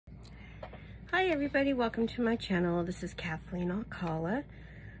Hi everybody, welcome to my channel. This is Kathleen Alcala.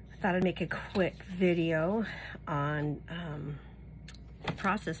 I thought I'd make a quick video on a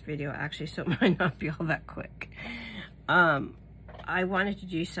process video actually, so it might not be all that quick. I wanted to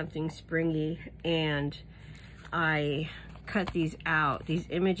do something springy and I cut these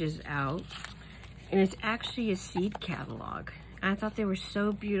images out, and it's actually a seed catalog. And I thought they were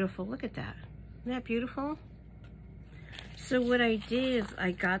so beautiful. Look at that. Isn't that beautiful? So what I did is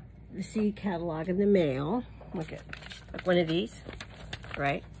I got the seed catalog in the mail. Look at like one of these,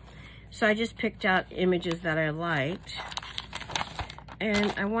 right? So I just picked out images that I liked,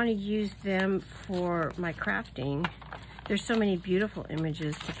 and I want to use them for my crafting. There's so many beautiful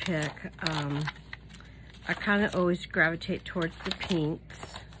images to pick. I kind of always gravitate towards the pinks.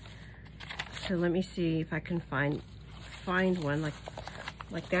 So let me see if I can find one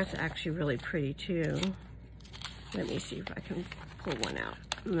like that's actually really pretty too. Let me see if I can pull one out,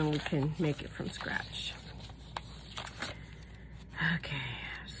 and then we can make it from scratch. Okay,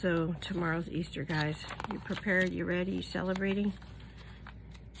 so tomorrow's Easter, guys. You prepared? You ready? You celebrating?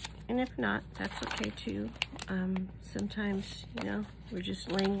 And if not, that's okay too. Sometimes, you know, we're just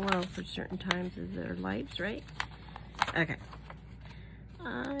laying low for certain times of their lives, right? Okay.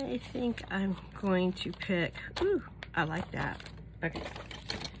 I think I'm going to pick, ooh, I like that. Okay,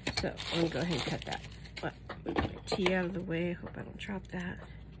 so I'm gonna go ahead and cut that. Move my tea out of the way. I hope I don't drop that.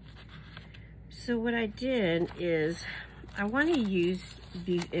 So what I did is I want to use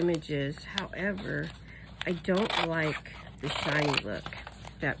these images. However, I don't like the shiny look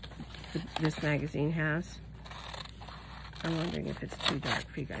that this magazine has. I'm wondering if it's too dark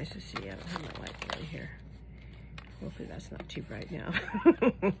for you guys to see. I don't have my light right here. Hopefully that's not too bright now.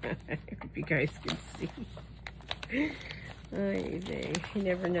 I hope you guys can see. You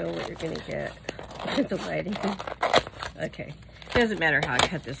never know what you're gonna get with the lighting. Okay, it doesn't matter how I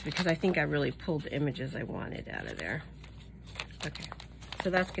cut this because I think I really pulled the images I wanted out of there. Okay, so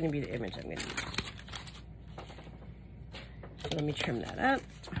that's gonna be the image I'm gonna use. So let me trim that up.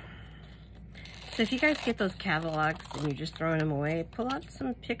 So if you guys get those catalogs and you're just throwing them away, pull out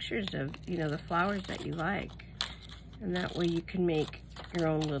some pictures of, you know, the flowers that you like. And that way you can make your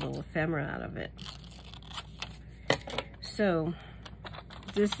own little ephemera out of it. So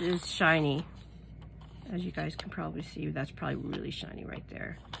this is shiny. As you guys can probably see, that's probably really shiny right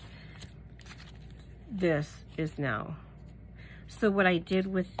there. This is now. So what I did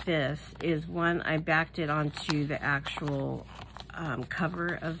with this is, one, I backed it onto the actual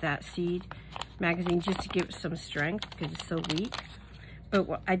cover of that seed magazine just to give it some strength because it's so weak.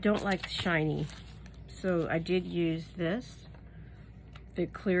 But I don't like shiny. So I did use this, the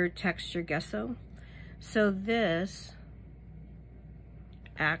clear texture gesso. So this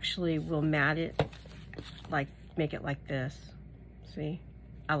actually will matte it, like make it like this. See,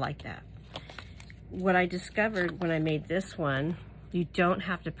 I like that. What I discovered when I made this one, you don't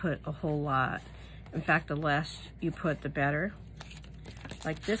have to put a whole lot. In fact, the less you put, the better.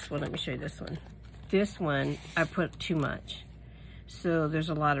 Like this one, let me show you this one. This one, I put too much. So there's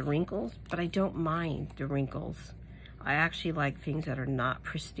a lot of wrinkles, but I don't mind the wrinkles. I actually like things that are not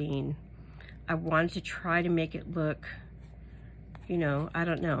pristine. I wanted to try to make it look, you know, I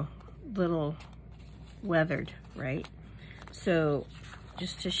don't know, little weathered, right? So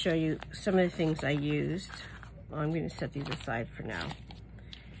just to show you some of the things I used, I'm going to set these aside for now.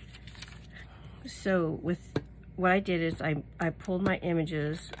 So with what I did is I pulled my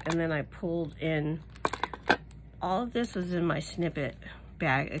images, and then I pulled in, all of this was in my snippet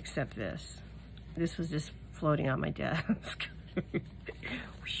bag except this. This was just floating on my desk.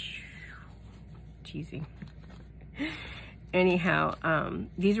 Teasing. Anyhow,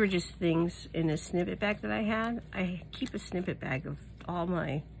 these were just things in a snippet bag that I had. I keep a snippet bag of all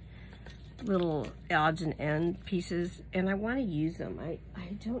my little odds and end pieces, and I want to use them. I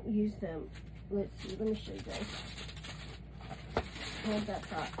don't use them. Let's see, let me show you guys. Hold that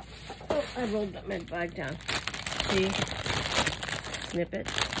thought. Oh, I rolled up my bag down. See? Snippet.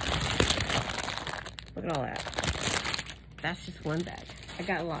 Look at all that. That's just one bag. I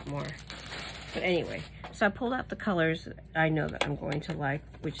got a lot more. But anyway, so I pulled out the colors I know that I'm going to like,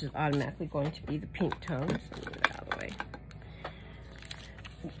 which is automatically going to be the pink tones. Let me move that out of the way.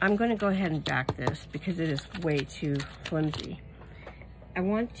 I'm going to go ahead and back this because it is way too flimsy. I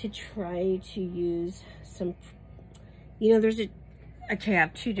want to try to use some, you know, okay, I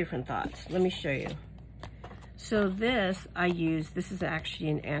have two different thoughts. Let me show you. So this this is actually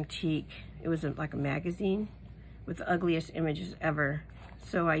an antique. It was like a magazine with the ugliest images ever.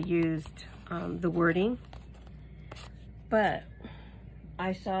 So I used the wording, but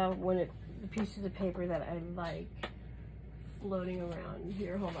I saw one of the pieces of paper that I like floating around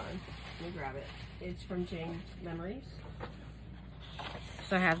here. Hold on, let me grab it. It's from Jane's Memories.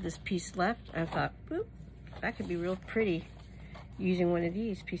 So I have this piece left. I thought, boop, that could be real pretty using one of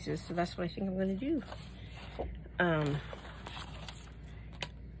these pieces. So that's what I think I'm going to do. And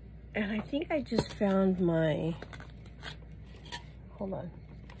I think I just found my, hold on,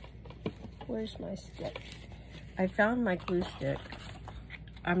 where's my stick? I found my glue stick.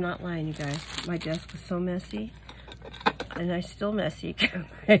 I'm not lying, you guys. My desk was so messy, and I'm still messy because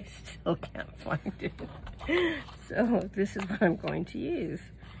I still can't find it. So this is what I'm going to use.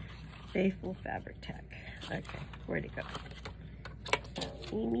 Faithful Fabric Tech. Okay, where'd it go?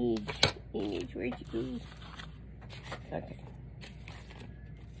 Image, where'd you go? Okay.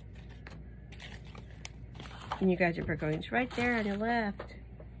 And you guys are going, it's right there on your left.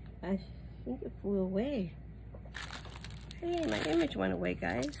 I think it flew away. Hey, my image went away,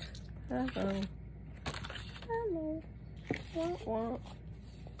 guys. Hello. Hello. Wah, wah.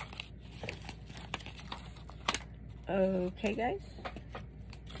 Okay, guys.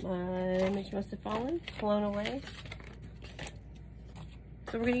 My image must have flown away.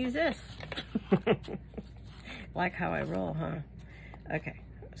 So we're gonna use this. Like how I roll, huh? Okay,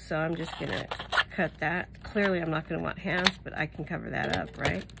 so I'm just gonna cut that. Clearly I'm not gonna want hands, but I can cover that up,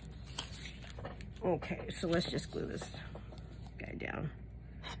 right? Okay, so let's just glue this guy down.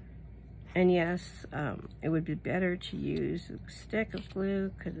 And yes, it would be better to use a stick of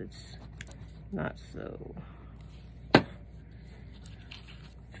glue because it's not so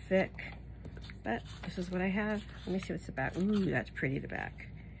thick. But this is what I have. Let me see what's the back. Ooh, that's pretty, the back.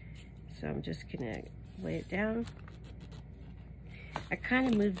 So I'm just gonna lay it down. I kind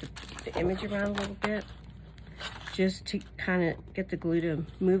of moved the image around a little bit just to kind of get the glue to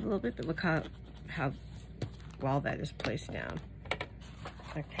move a little bit, but look how well that is placed down.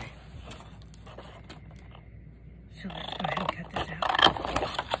 Okay. So let's go ahead and cut this out.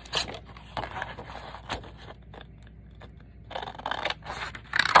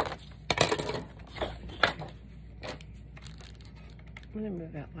 I'm gonna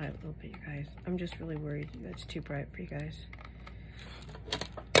move that light a little bit, you guys. I'm just really worried that's too bright for you guys.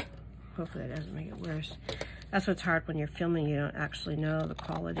 Hopefully that doesn't make it worse. That's what's hard when you're filming. You don't actually know the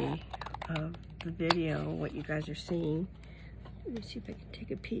quality of the video, what you guys are seeing. Let me see if I can take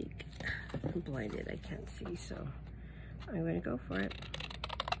a peek. I'm blinded, I can't see, so I'm gonna go for it.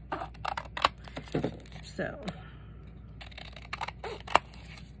 So,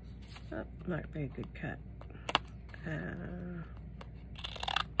 oh, not very good cut.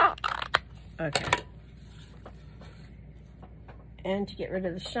 Okay. And to get rid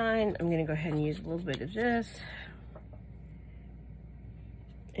of the shine, I'm gonna go ahead and use a little bit of this.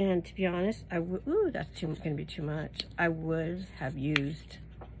 And to be honest, I would, ooh, that's gonna be too much. I would have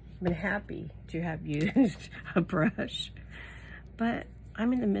been happy to have used a brush, but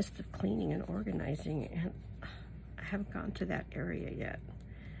I'm in the midst of cleaning and organizing, and I haven't gotten to that area yet.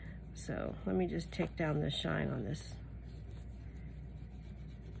 So let me just take down the shine on this.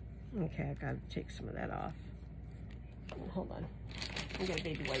 Okay, I gotta take some of that off. Hold on. I'm gonna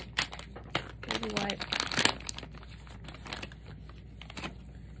baby wipe. Baby wipe.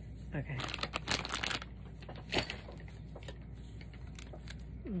 Okay.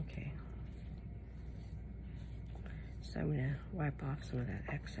 Okay. So I'm gonna wipe off some of that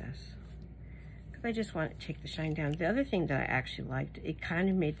excess, because I just want to take the shine down. The other thing that I actually liked, it kind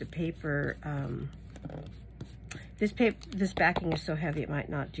of made the paper, this backing is so heavy it might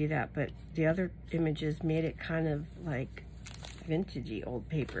not do that, but the other images made it kind of like vintagey old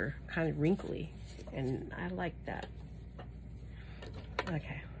paper, kind of wrinkly, and I like that.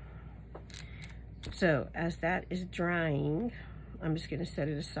 Okay. So as that is drying, I'm just gonna set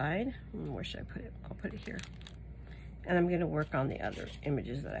it aside. Where should I put it? I'll put it here. And I'm gonna work on the other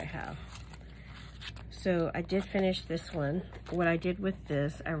images that I have. So I did finish this one. What I did with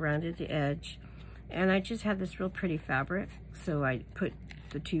this, I rounded the edge, and I just had this real pretty fabric. So I put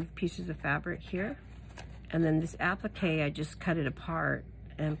the two pieces of fabric here, and then this applique, I just cut it apart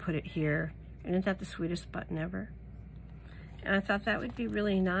and put it here. And isn't that the sweetest button ever? And I thought that would be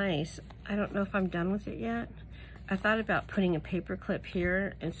really nice. I don't know if I'm done with it yet. I thought about putting a paper clip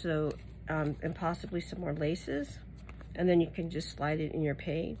here, and so and possibly some more laces, and then you can just slide it in your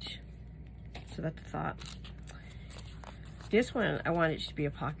page. So that's the thought. This one, I want it to be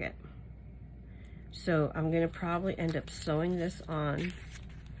a pocket. So I'm gonna probably end up sewing this on,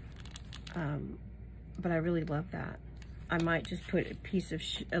 but I really love that. I might just put a piece of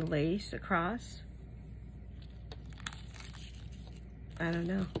a lace across. I don't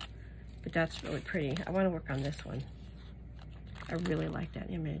know, but that's really pretty. I wanna work on this one. I really like that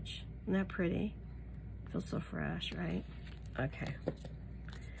image. Isn't that pretty? Feels so fresh, right? Okay.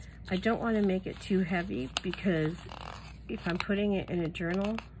 I don't want to make it too heavy because if I'm putting it in a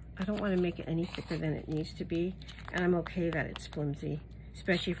journal, I don't want to make it any thicker than it needs to be. And I'm okay that it's flimsy,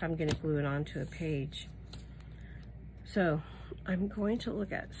 especially if I'm going to glue it onto a page. So I'm going to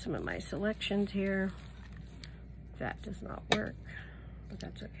look at some of my selections here. That does not work, but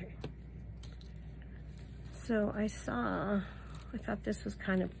that's okay. So I thought this was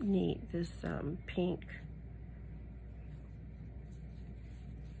kind of neat, this pink.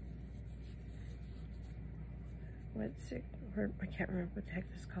 What's it? I can't remember what the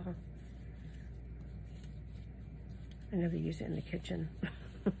heck this is called. I know they use it in the kitchen.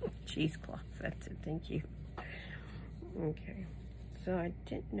 Cheesecloth, that's it, thank you. Okay, so I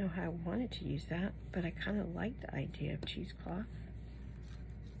didn't know how I wanted to use that, but I kind of like the idea of cheesecloth.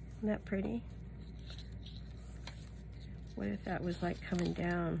 Isn't that pretty? What if that was like coming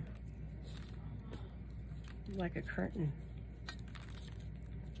down like a curtain?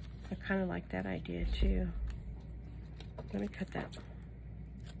 I kind of like that idea too. Let me cut that.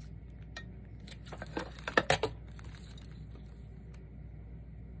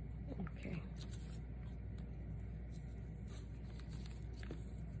 Okay.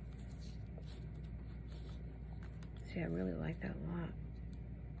 See, I really like that a lot.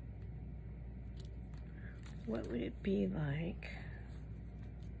 What would it be like?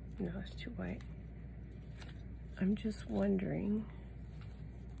 No, it's too white. I'm just wondering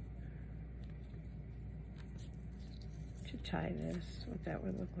to tie this, what that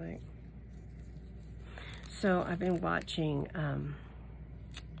would look like. So I've been watching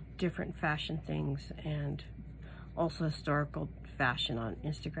different fashion things and also historical fashion on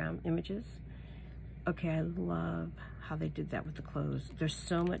Instagram images. Okay, I love how they did that with the clothes. There's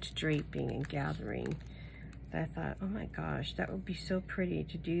so much draping and gathering that I thought, oh my gosh, that would be so pretty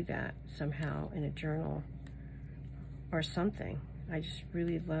to do that somehow in a journal or something. I just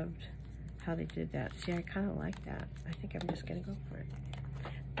really loved how they did that. See, I kind of like that. I think I'm just gonna go for it.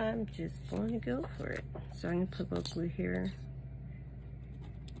 I'm just going to go for it. So I'm gonna put a little glue here.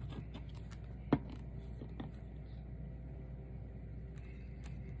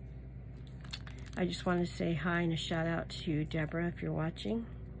 I just want to say hi and a shout out to Deborah if you're watching.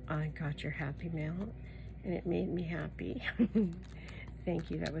 I got your happy mail and it made me happy.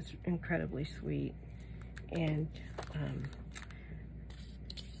 Thank you, that was incredibly sweet. And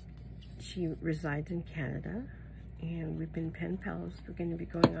she resides in Canada and we've been pen pals. We're going to be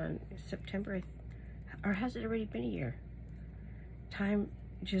going on September, or has it already been a year? Time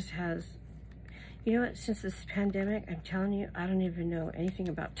just has, you know what, since this pandemic, I'm telling you, I don't even know anything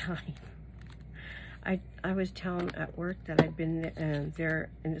about time. I was telling at work that I'd been there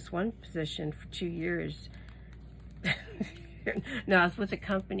in this one position for 2 years. No, I was with a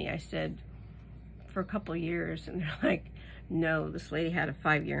company, I said, for a couple of years, and they're like, no, this lady had a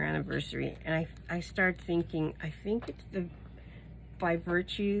 5-year anniversary. And I started thinking, I think it's by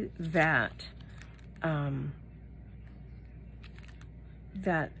virtue that the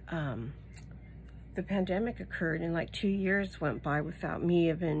pandemic occurred and like 2 years went by without me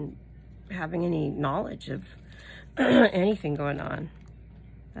even having any knowledge of anything going on.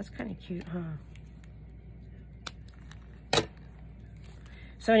 That's kind of cute, huh?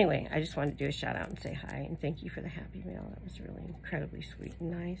 So anyway, I just wanted to do a shout out and say hi and thank you for the happy mail. That was really incredibly sweet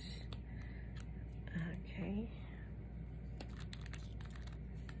and nice. Okay.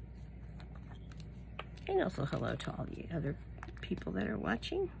 And also hello to all the other people that are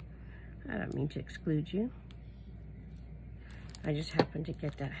watching. I don't mean to exclude you. I just happened to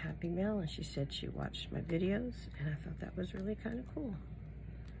get that happy mail and she said she watched my videos and I thought that was really kind of cool.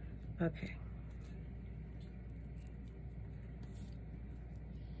 Okay.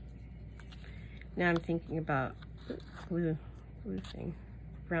 Now I'm thinking about glue thing,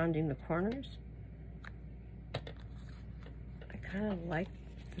 rounding the corners. I kind of like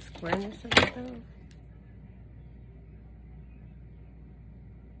the squareness of it though.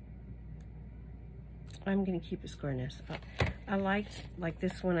 I'm gonna keep the squareness up. I liked, like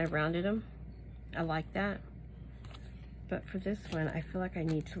this one I rounded them. I like that. But for this one, I feel like I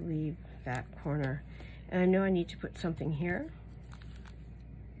need to leave that corner. And I know I need to put something here.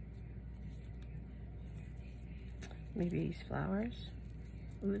 Maybe these flowers.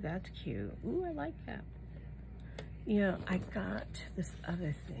 Ooh, that's cute. Ooh, I like that. You know, I got this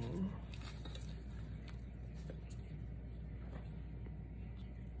other thing.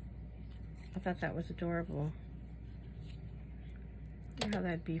 I thought that was adorable. I wonder how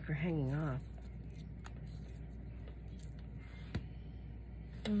that'd be for hanging off.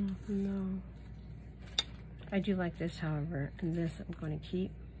 Oh, no. I do like this, however, and this I'm going to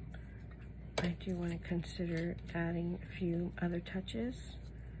keep. I do want to consider adding a few other touches.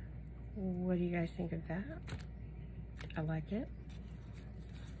 What do you guys think of that? I like it.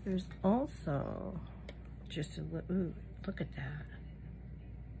 There's also just a little, ooh, look at that.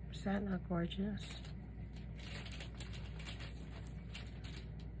 Is that not gorgeous?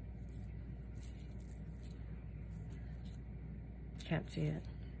 Can't see it.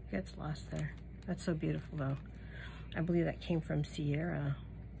 Gets lost there. That's so beautiful though. I believe that came from Sierra.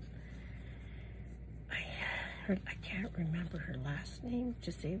 I can't remember her last name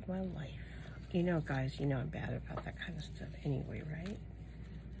to save my life. You know, guys, you know I'm bad about that kind of stuff anyway, right?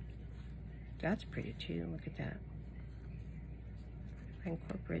 That's pretty too. Look at that. I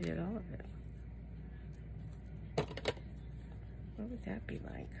incorporated all of it. What would that be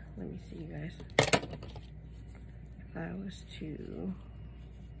like? Let me see, you guys. If I was to...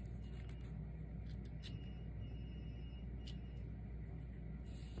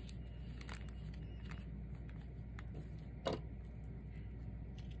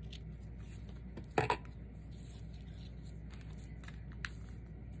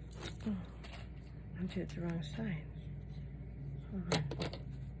 I'm doing it the wrong side. Hold on.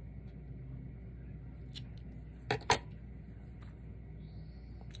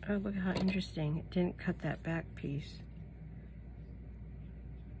 Oh, look how interesting. It didn't cut that back piece.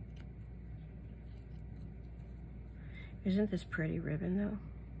 Isn't this pretty ribbon though?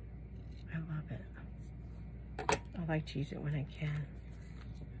 I love it. I like to use it when I can.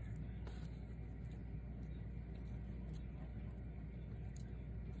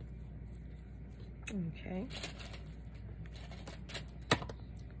 Okay.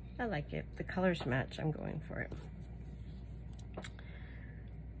 I like it. The colors match. I'm going for it.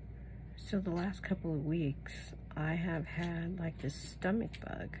 So the last couple of weeks, I have had like this stomach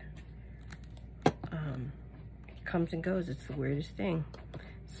bug. Comes and goes. It's the weirdest thing.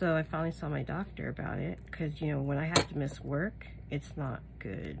 So I finally saw my doctor about it because, you know, when I have to miss work, it's not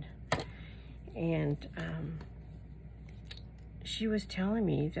good. And she was telling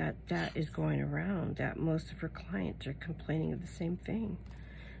me that that is going around, that most of her clients are complaining of the same thing.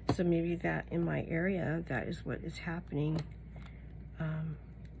 So maybe that in my area, that is what is happening.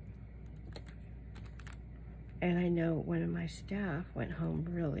 And I know one of my staff went home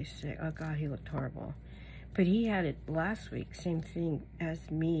really sick. Oh God, he looked horrible. But he had it last week, same thing as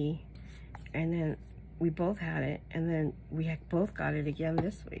me. And then we both had it, and then we had both got it again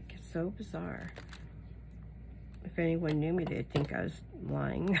this week. It's so bizarre. If anyone knew me, they'd think I was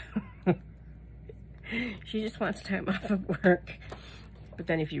lying. She just wants time off of work. But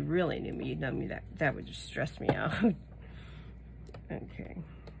then if you really knew me, you'd know me that would just stress me out. Okay.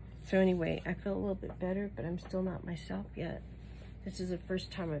 So anyway, I feel a little bit better, but I'm still not myself yet. This is the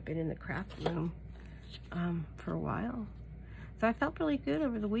first time I've been in the craft room for a while. So I felt really good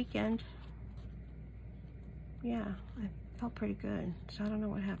over the weekend. Yeah, I felt pretty good. So I don't know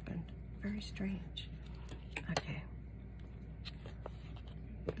what happened. Very strange. Okay.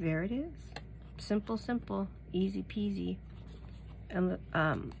 There it is. Simple, simple, easy peasy. And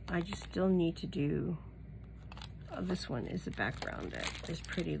I just still need to do, this one is the background that is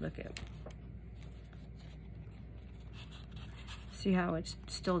pretty. Look at, see how it's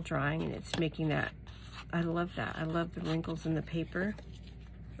still drying and it's making that, I love that. I love the wrinkles in the paper.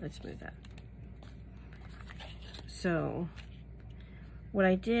 Let's move that. So what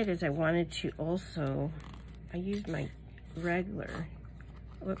I did is I wanted to also, I used my regular,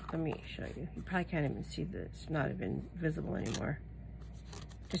 look, let me show you. You probably can't even see this, it's not even visible anymore.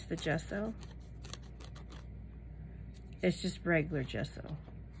 Just the gesso. It's just regular gesso.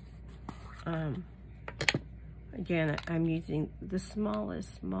 Again, I'm using the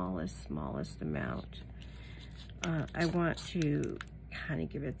smallest amount. I want to kind of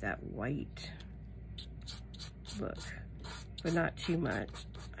give it that white look, but not too much.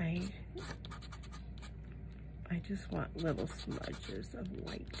 I just want little smudges of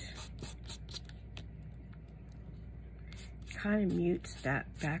white. Kind of mutes that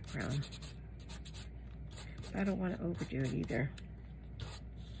background. I don't want to overdo it either.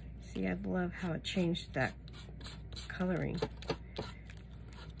 See, I love how it changed that coloring.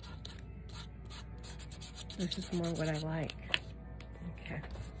 This is more what I like. Okay.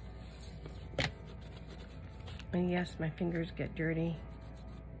 And yes, my fingers get dirty.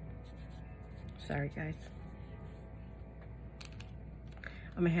 Sorry, guys.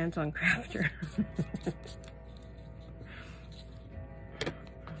 I'm a hands-on crafter.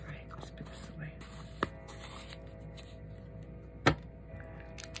 All right, let's put this away.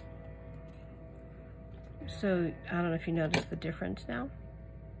 So, I don't know if you noticed the difference now.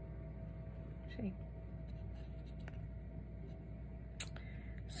 See?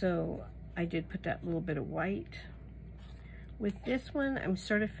 So, I did put that little bit of white. With this one, I'm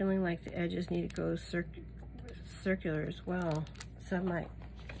sort of feeling like the edges need to go circular as well. So I might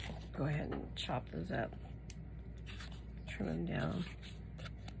go ahead and chop those up, trim them down.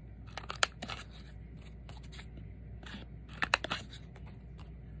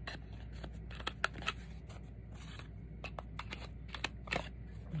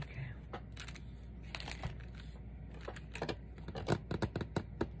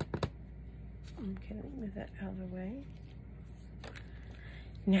 Okay, let me move that out of the way.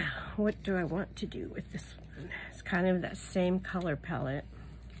 Now, what do I want to do with this one? It's kind of that same color palette.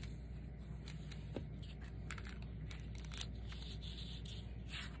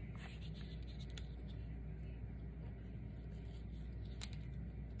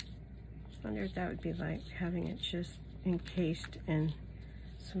 I wonder if that would be like having it just encased in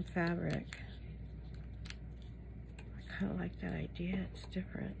some fabric. I kind of like that idea. It's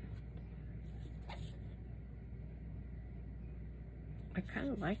different. I kind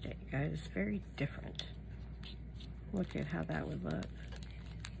of like that, you guys. It's very different. Look at how that would look.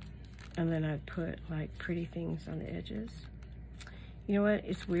 And then I'd put like pretty things on the edges. You know what?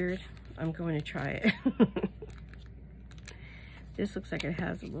 It's weird. I'm going to try it. This looks like it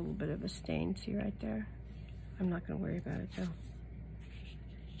has a little bit of a stain. See right there? I'm not going to worry about it though.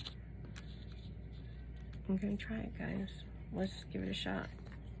 I'm going to try it, guys. Let's give it a shot.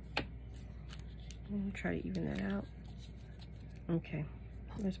 I'm going to try to even that out. Okay,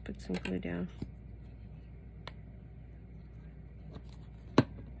 let's put some glue down. Okay.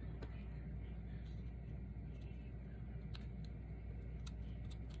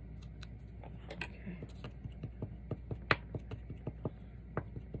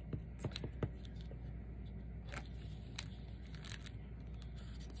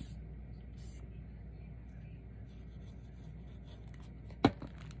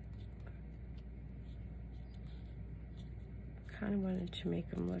 Kind of wanted to make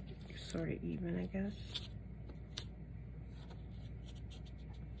them look sort of even, I guess.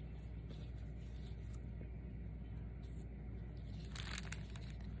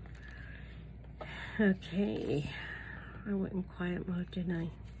 Okay, I went in quiet mode,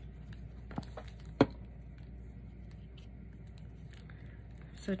 didn't I?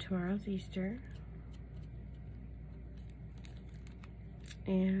 So tomorrow's Easter,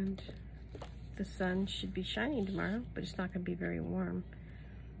 and the sun should be shining tomorrow, but it's not going to be very warm.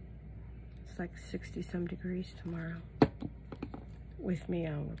 It's like 60-some degrees tomorrow. With me,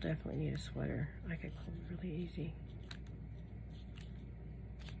 I will definitely need a sweater. I get cold really easy.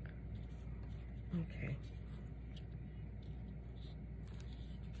 Okay.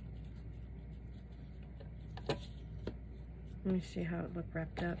 Let me see how it looked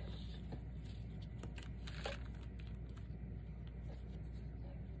wrapped up.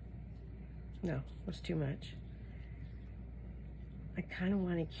 No, it was too much. I kind of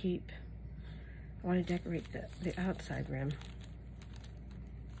want to keep, I want to decorate the outside rim.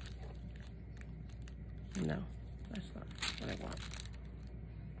 No, that's not what I want.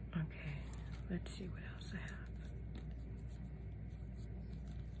 Okay, let's see what else I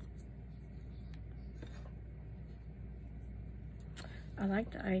have. I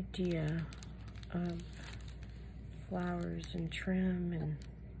like the idea of flowers and trim and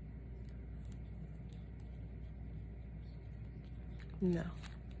no.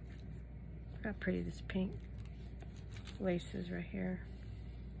 Look how pretty this pink lace is right here.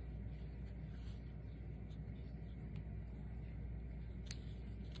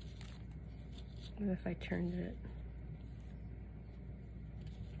 What if I turned it?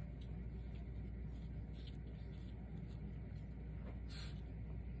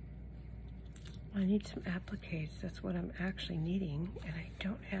 I need some appliques. That's what I'm actually needing, and I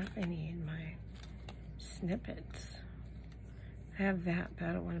don't have any in my snippets. I have that, but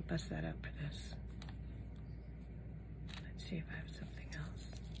I don't want to bust that up for this. Let's see if I have something else.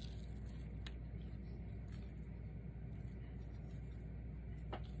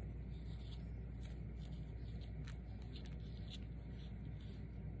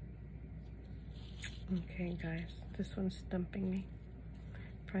 Okay, guys, this one's stumping me.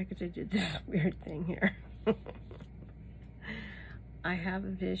 Probably because I did this weird thing here. I have a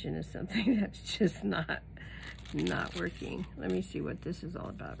vision of something that's just not working. Let me see what this is all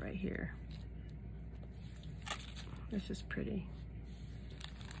about right here. This is pretty.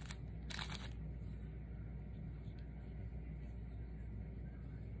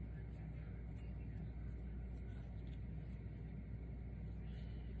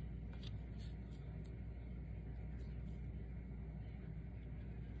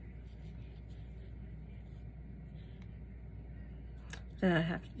 Then I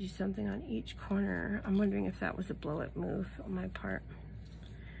have to do something on each corner. I'm wondering if that was a blow-it move on my part.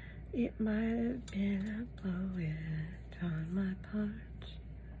 It might have been a blow-it on my part.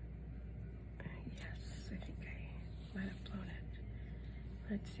 Yes, I think I might have blown it.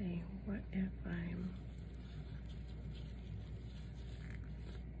 Let's see, what if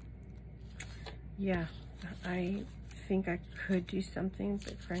yeah, I think I could do something,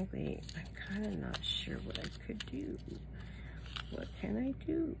 but frankly, I'm kind of not sure what I could do. What can I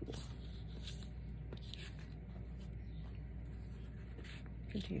do?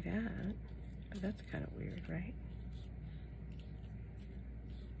 Could do that, but that's kind of weird, right?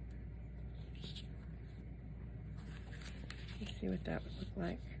 Let's see what that would look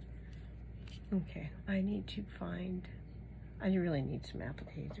like. Okay, I need to find, I really need some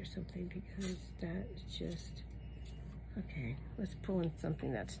appliques or something, because that is just, okay, let's pull in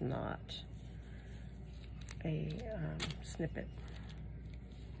something that's not a snippet.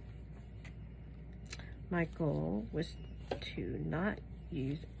 My goal was to not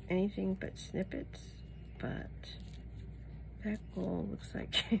use anything but snippets, but that goal looks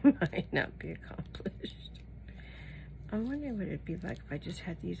like it might not be accomplished. I'm wondering what it'd be like if I just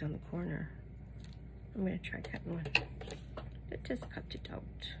had these on the corner. I'm gonna try cutting one. Let's just cut it out.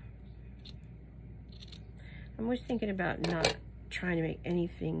 I'm always thinking about not trying to make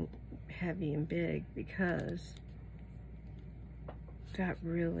anything heavy and big, because that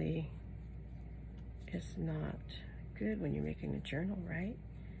really is not good when you're making a journal, right?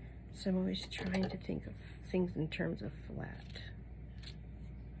 So I'm always trying to think of things in terms of flat.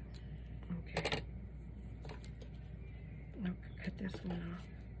 Okay. I'll cut this one off.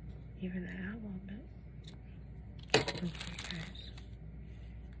 Even that out a little bit. Okay, guys.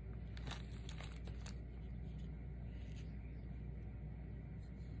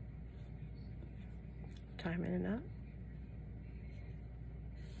 Timing it up.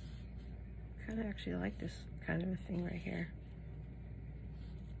 Kind of actually like this kind of a thing right here.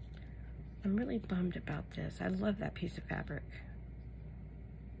 I'm really bummed about this. I love that piece of fabric.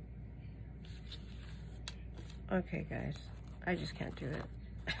 Okay, guys, I just can't do it.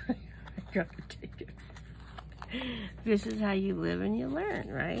 I gotta take it. This is how you live and you learn,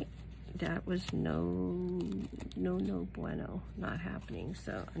 right? That was no bueno, not happening.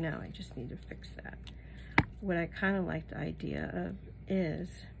 So now I just need to fix that. What I kind of like the idea of is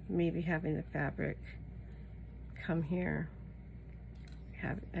maybe having the fabric come here,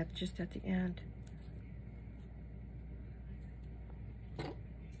 have it just at the end.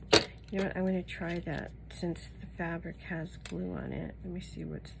 You know what, I'm going to try that since the fabric has glue on it. Let me see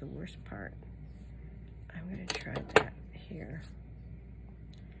what's the worst part. I'm going to try that here.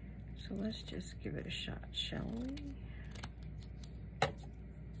 So let's just give it a shot, shall we?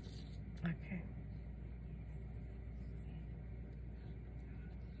 Okay.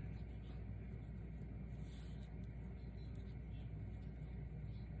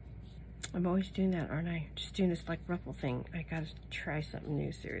 I'm always doing that, aren't I? Just doing this like ruffle thing. I gotta try something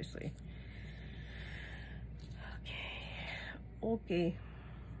new, seriously. Okay.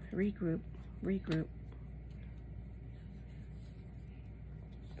 Regroup.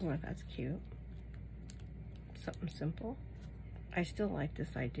 Well, that's cute. Something simple. I still like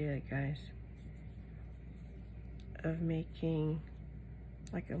this idea, guys, of making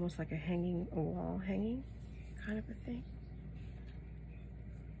like almost like a wall hanging kind of a thing.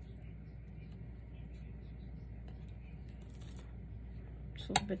 It's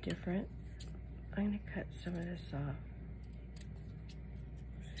a little bit different. I'm gonna cut some of this off.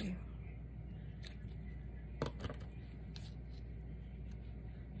 Let's see.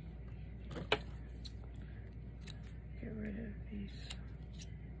 Get rid of these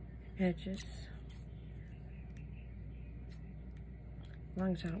edges. As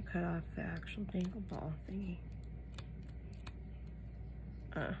long as I don't cut off the actual dingle ball thingy.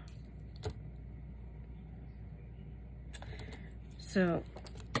 So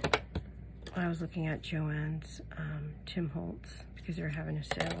I was looking at Joann's Tim Holtz because they're having a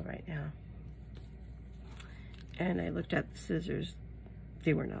sale right now. And I looked at the scissors.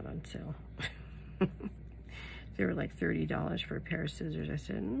 They were not on sale. They were like $30 for a pair of scissors. I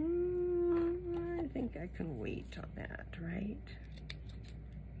said, I think I can wait on that, right?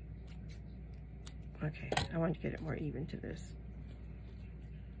 Okay, I want to get it more even to this.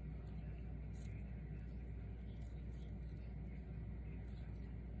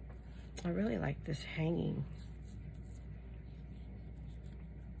 I really like this hanging.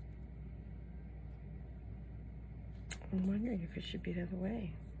 I'm wondering if it should be the other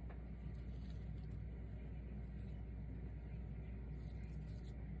way.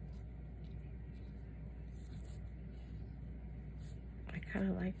 I kind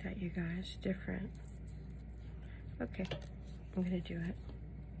of like that, you guys. Different. Okay, I'm gonna do it.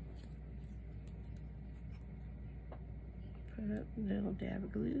 Put a little dab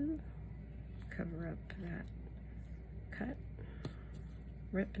of glue. Cover up that cut.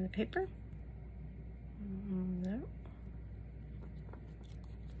 Rip in the paper. No.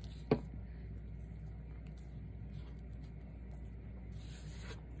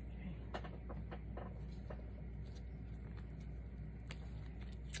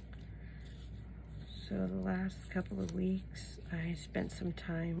 So the last couple of weeks, I spent some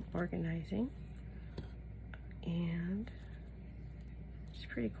time organizing, and it's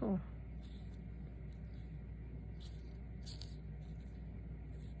pretty cool.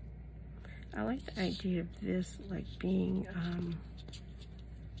 I like the idea of this like being,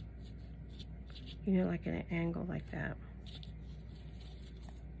 you know, like at an angle like that.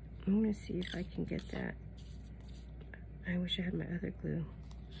 I'm gonna see if I can get that. I wish I had my other glue.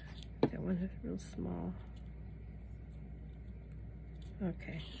 That one is real small.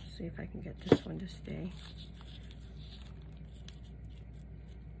 Okay, see if I can get this one to stay.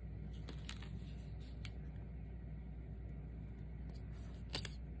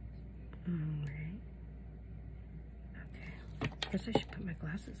 Alright. Okay. Guess I should put my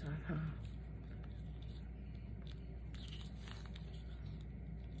glasses on, huh?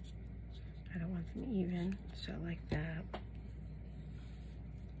 I don't want them even, so I like that.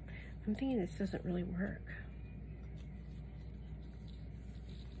 I'm thinking this doesn't really work.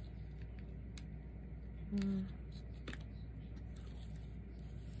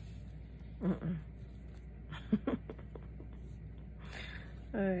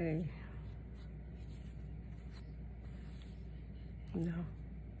 Hey. No.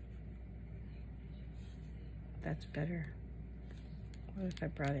 That's better. What if I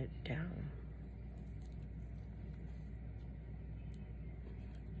brought it down?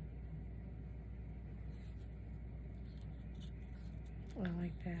 I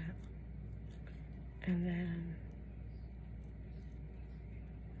like that. And then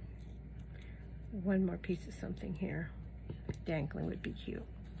one more piece of something here. Dangling would be cute.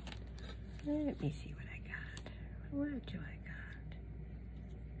 Let me see what I got. What do I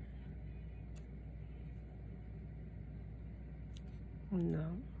got? No.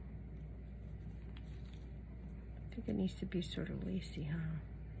 I think it needs to be sort of lacy, huh?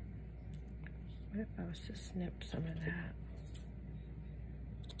 What if I was to snip some of that?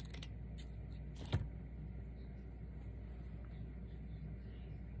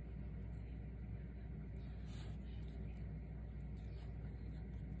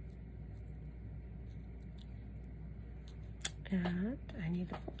 And I need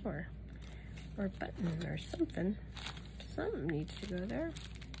the floor or a button or something. Something needs to go there.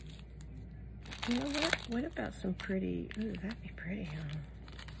 You know what? What about some pretty, ooh, that'd be pretty, huh?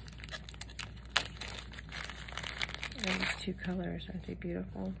 These two colors, aren't they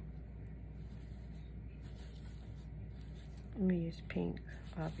beautiful? Let me use pink,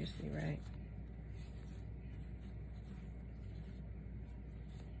 obviously, right?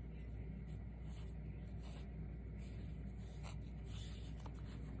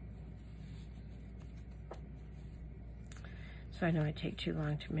 So I know I take too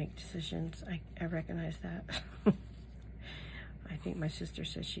long to make decisions. I recognize that. I think my sister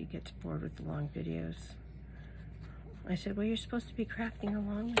says she gets bored with the long videos. I said, well, you're supposed to be crafting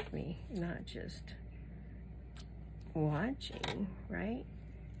along with me, not just watching, right?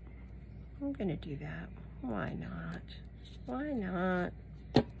 I'm gonna do that. Why not? Why not?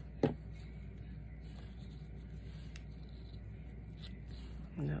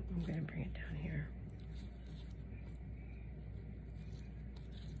 Nope, I'm gonna bring it down here.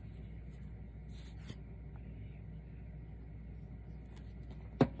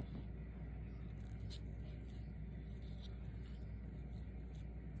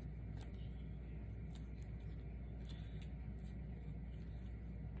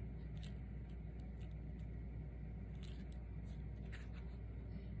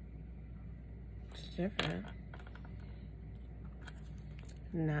 Different.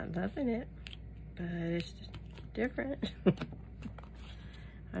 Not loving it, but it's different. I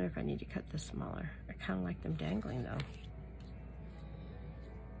wonder if I need to cut this smaller. I kind of like them dangling though.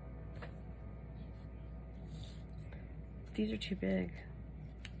 These are too big.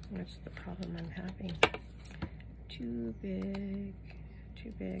 That's the problem I'm having. Too big,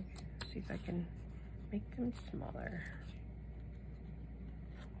 too big. See if I can make them smaller.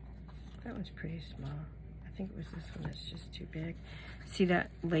 That one's pretty small. I think it was this one that's just too big. See that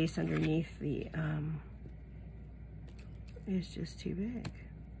lace underneath the, is just too big.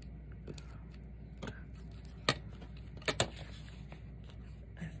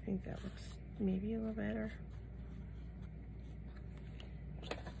 think that looks maybe a little better.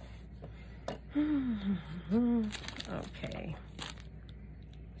 Okay,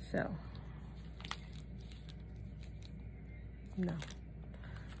 so no.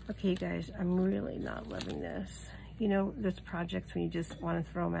 Okay, guys, I'm really not loving this. You know, those projects when you just want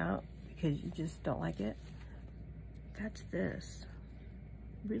to throw them out because you just don't like it? That's this.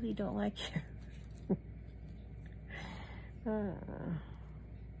 Really don't like it.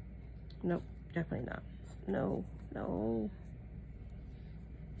 Nope, definitely not. No, no.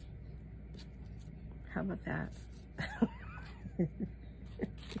 How about that?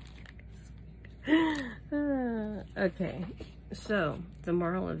 Okay, so the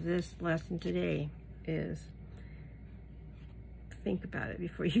moral of this lesson today is think about it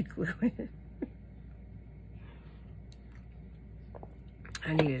before you glue it.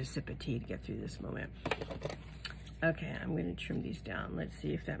 I needed a sip of tea to get through this moment. Okay, I'm going to trim these down. Let's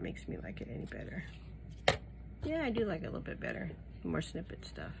see if that makes me like it any better. Yeah, I do like it a little bit better. More snippet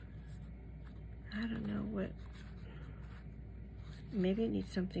stuff. I don't know what... Maybe it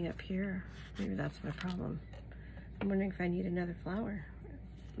needs something up here. Maybe that's my problem. I'm wondering if I need another flower.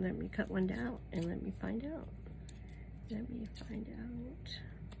 Let me cut one down and let me find out. Let me find out.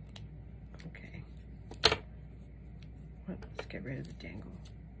 Okay. Well, let's get rid of the dangle.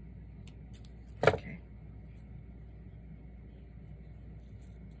 Okay.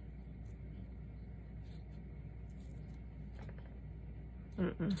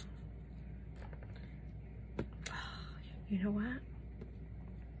 You know what?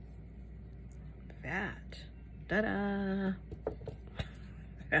 That. Ta-da!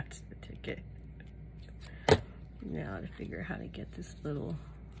 That's the ticket. Now to figure out how to get this little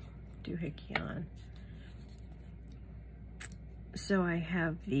doohickey on. So I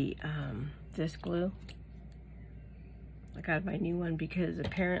have the this glue. I got my new one because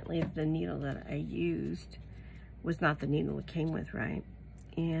apparently the needle that I used was not the needle it came with, right?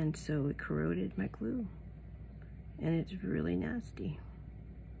 And so it corroded my glue. And it's really nasty.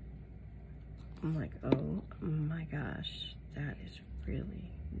 I'm like, oh my gosh, that is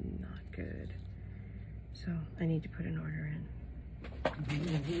really not good. So I need to put an order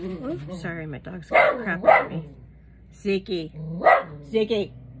in. Oops, sorry, my dog's got crap at me. Ziggy,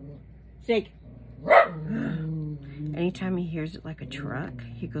 Ziggy, Zig. Anytime he hears it like a truck,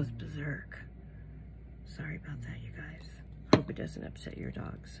 he goes berserk. Sorry about that, you guys. Hope it doesn't upset your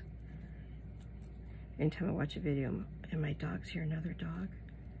dogs. Anytime I watch a video and my dogs hear another dog,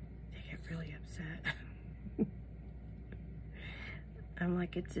 they get really upset. I'm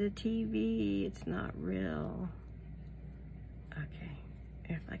like, it's a TV, it's not real. Okay,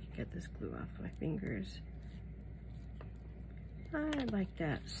 if I could get this glue off my fingers. I like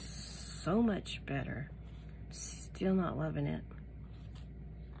that so much better. Still not loving it.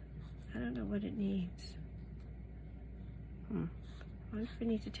 I don't know what it needs. What if it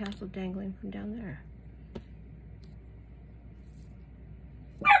needs a tassel dangling from down there?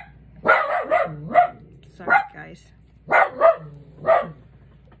 Sorry, guys.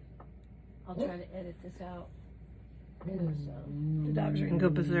 I'll try to edit this out. So, the dogs are gonna go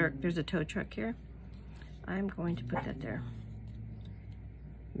berserk. There's a tow truck here. I'm going to put that there.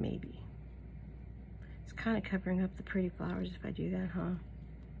 Maybe. It's kind of covering up the pretty flowers if I do that, huh?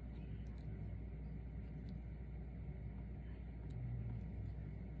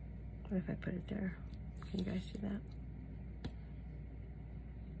 What if I put it there? Can you guys see that?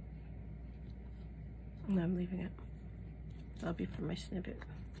 No, I'm leaving it. That'll be for my snippet.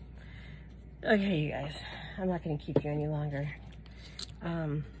 Okay, you guys. I'm not going to keep you any longer.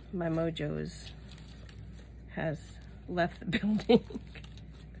 My mojo has left the building.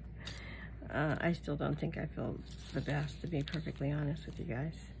 I still don't think I feel the best, to be perfectly honest with you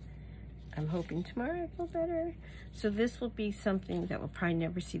guys. I'm hoping tomorrow I feel better. So this will be something that will probably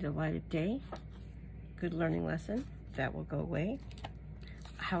never see the light of day. Good learning lesson. That will go away.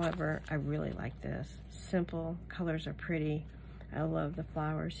 However, I really like this. Simple, colors are pretty. I love the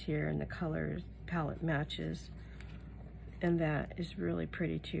flowers here and the colors palette matches. And that is really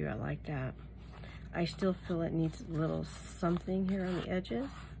pretty too. I like that. I still feel it needs a little something here on the edges,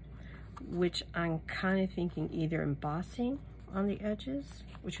 which I'm kind of thinking either embossing on the edges,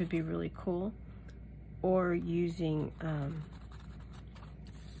 which would be really cool, or using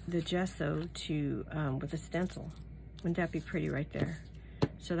the gesso to with a stencil. Wouldn't that be pretty right there?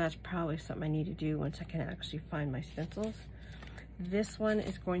 So that's probably something I need to do once I can actually find my stencils. This one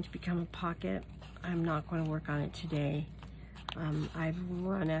is going to become a pocket. I'm not going to work on it today. I've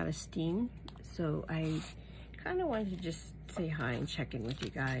run out of steam, so I kind of wanted to just say hi and check in with you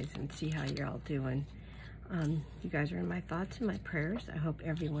guys and see how you're all doing. You guys are in my thoughts and my prayers. I hope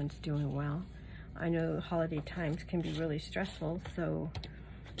everyone's doing well. I know holiday times can be really stressful, so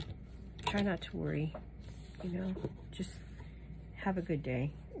try not to worry. You know, just have a good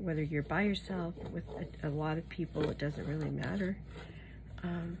day. Whether you're by yourself, with a lot of people, it doesn't really matter.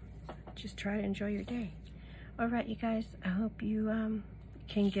 Just try to enjoy your day. All right, you guys, I hope you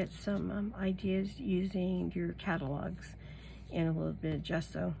can get some ideas using your catalogs and a little bit of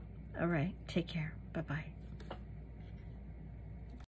gesso. All right, take care. Bye-bye.